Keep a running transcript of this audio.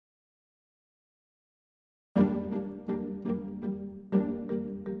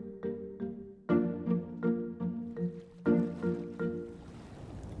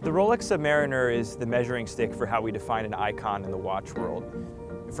The Rolex Submariner is the measuring stick for how we define an icon in the watch world.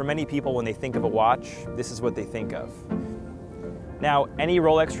 For many people, when they think of a watch, this is what they think of. Now, any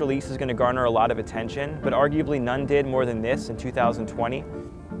Rolex release is going to garner a lot of attention, but arguably none did more than this in 2020.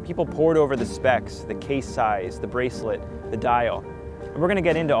 People pored over the specs, the case size, the bracelet, the dial, and we're going to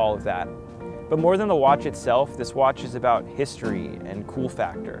get into all of that. But more than the watch itself, this watch is about history and cool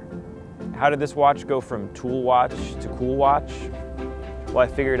factor. How did this watch go from tool watch to cool watch? Well, I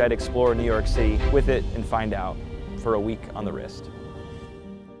figured I'd explore New York City with it and find out for a week on the wrist.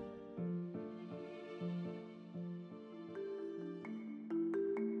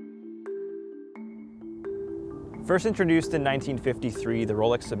 First introduced in 1953, the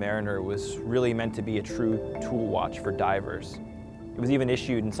Rolex Submariner was really meant to be a true tool watch for divers. It was even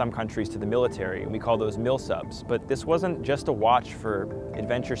issued in some countries to the military, and we call those mil subs. But this wasn't just a watch for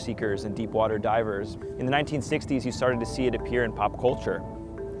adventure seekers and deep water divers. In the 1960s, you started to see it appear in pop culture.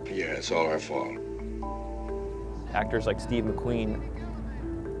 Yeah, it's all our fault. Actors like Steve McQueen,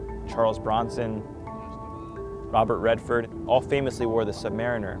 Charles Bronson, Robert Redford, all famously wore the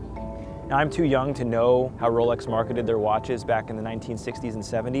Submariner. Now, I'm too young to know how Rolex marketed their watches back in the 1960s and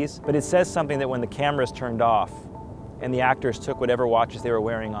 70s, but it says something that when the cameras turned off and the actors took whatever watches they were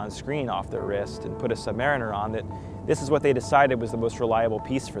wearing on screen off their wrist and put a Submariner on, that this is what they decided was the most reliable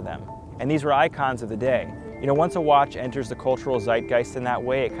piece for them. And these were icons of the day. You know, once a watch enters the cultural zeitgeist in that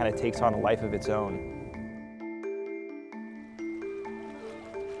way, it kind of takes on a life of its own.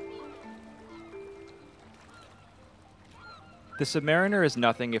 The Submariner is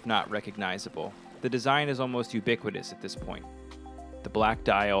nothing if not recognizable. The design is almost ubiquitous at this point. The black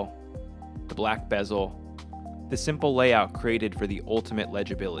dial, the black bezel, the simple layout created for the ultimate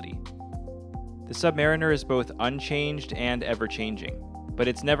legibility. The Submariner is both unchanged and ever-changing, but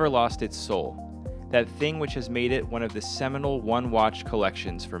it's never lost its soul, that thing which has made it one of the seminal one-watch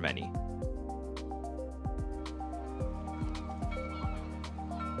collections for many.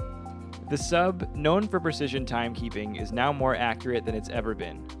 The Sub, known for precision timekeeping, is now more accurate than it's ever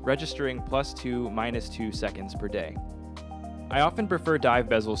been, registering +2, -2 seconds per day. I often prefer dive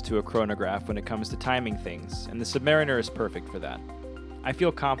bezels to a chronograph when it comes to timing things, and the Submariner is perfect for that. I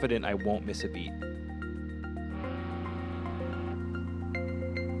feel confident I won't miss a beat.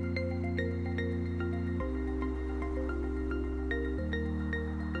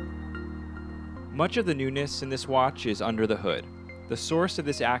 Much of the newness in this watch is under the hood. The source of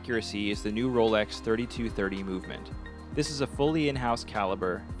this accuracy is the new Rolex 3230 movement. This is a fully in-house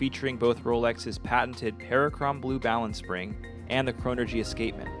caliber, featuring both Rolex's patented Parachrome blue balance spring and the Chronergy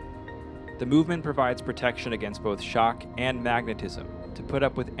escapement. The movement provides protection against both shock and magnetism to put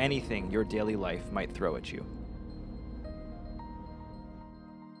up with anything your daily life might throw at you.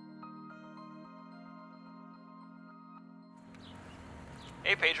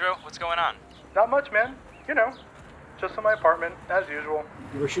 Hey Pedro, what's going on? Not much, man. You know, just in my apartment, as usual.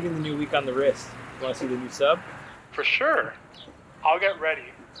 We're shooting the new week on the wrist. You want to see the new Sub? For sure. I'll get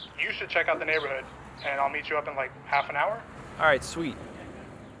ready. You should check out the neighborhood, and I'll meet you up in like half an hour. All right, sweet.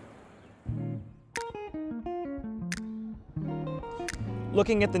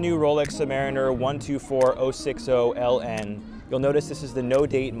 Looking at the new Rolex Submariner 124060LN, you'll notice this is the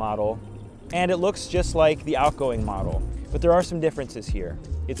no-date model, and it looks just like the outgoing model. But there are some differences here.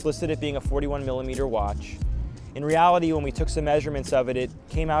 It's listed at being a 41mm watch. In reality, when we took some measurements of it, it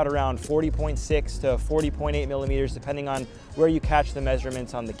came out around 40.6 to 40.8 millimeters, depending on where you catch the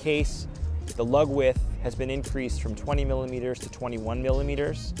measurements on the case. The lug width has been increased from 20 millimeters to 21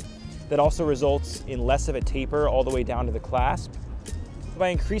 millimeters. That also results in less of a taper all the way down to the clasp. By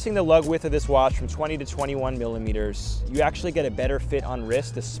increasing the lug width of this watch from 20 to 21 millimeters, you actually get a better fit on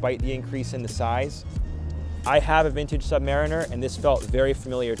wrist despite the increase in the size. I have a vintage Submariner, and this felt very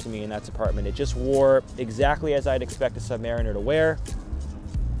familiar to me in that department. It just wore exactly as I'd expect a Submariner to wear.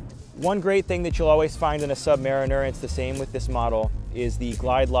 One great thing that you'll always find in a Submariner, and it's the same with this model, is the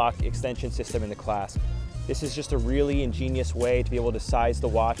glide lock extension system in the clasp. This is just a really ingenious way to be able to size the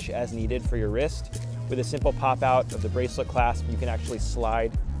watch as needed for your wrist. With a simple pop out of the bracelet clasp, you can actually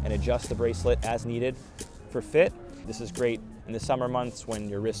slide and adjust the bracelet as needed for fit. This is great in the summer months when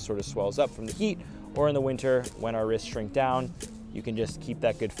your wrist sort of swells up from the heat, or in the winter when our wrists shrink down. You can just keep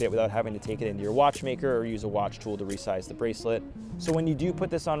that good fit without having to take it into your watchmaker or use a watch tool to resize the bracelet. So when you do put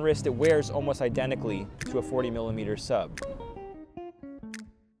this on wrist, it wears almost identically to a 40mm Sub.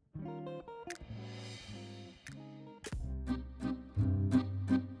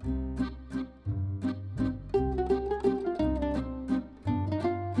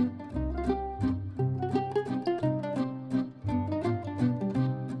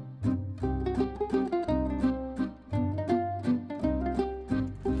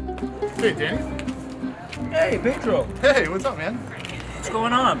 Hey, Danny. Hey, Pedro. Hey, what's up, man? What's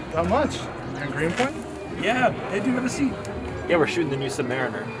going on? Not much. And Greenpoint? Yeah, hey, do you have a seat? Yeah, we're shooting the new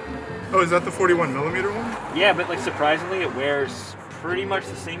Submariner. Oh, is that the 41 millimeter one? Yeah, but like surprisingly, it wears pretty much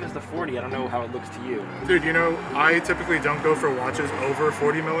the same as the 40. I don't know how it looks to you. Dude, you know, I typically don't go for watches over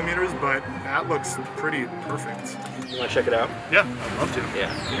 40 millimeters, but that looks pretty perfect. You want to check it out? Yeah, I'd love to.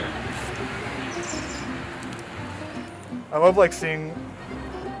 Yeah. I love like seeing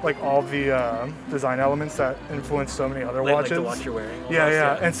like all the design elements that influence so many other watches. Like the watch you're wearing.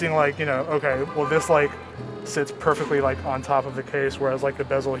 Yeah, and seeing like, you know, okay, well this like sits perfectly like on top of the case, whereas like the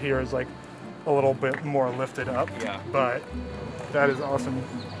bezel here is like a little bit more lifted up. Yeah. But that is awesome.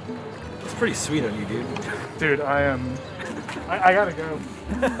 It's pretty sweet on you, dude. Dude, I gotta go.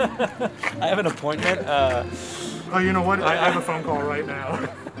 I have an appointment. Oh, you know what? I have a phone call right now.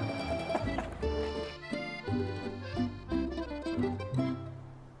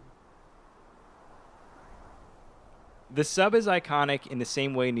 The Sub is iconic in the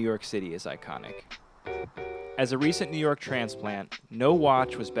same way New York City is iconic. As a recent New York transplant, no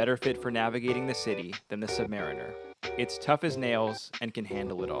watch was better fit for navigating the city than the Submariner. It's tough as nails and can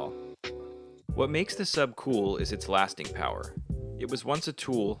handle it all. What makes the Sub cool is its lasting power. It was once a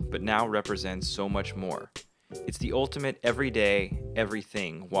tool, but now represents so much more. It's the ultimate everyday,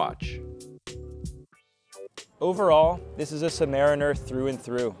 everything watch. Overall, this is a Submariner through and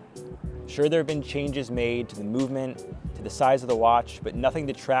through. Sure, there have been changes made to the movement, to the size of the watch, but nothing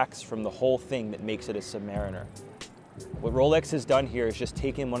detracts from the whole thing that makes it a Submariner. What Rolex has done here is just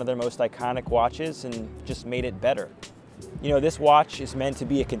taken one of their most iconic watches and just made it better. You know, this watch is meant to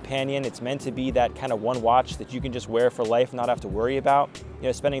be a companion. It's meant to be that kind of one watch that you can just wear for life, not have to worry about. You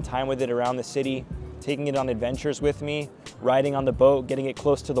know, spending time with it around the city, taking it on adventures with me, riding on the boat, getting it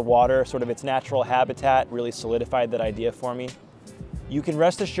close to the water, sort of its natural habitat, really solidified that idea for me. You can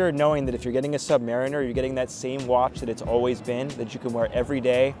rest assured knowing that if you're getting a Submariner, you're getting that same watch that it's always been, that you can wear every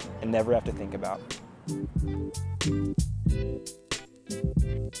day and never have to think about.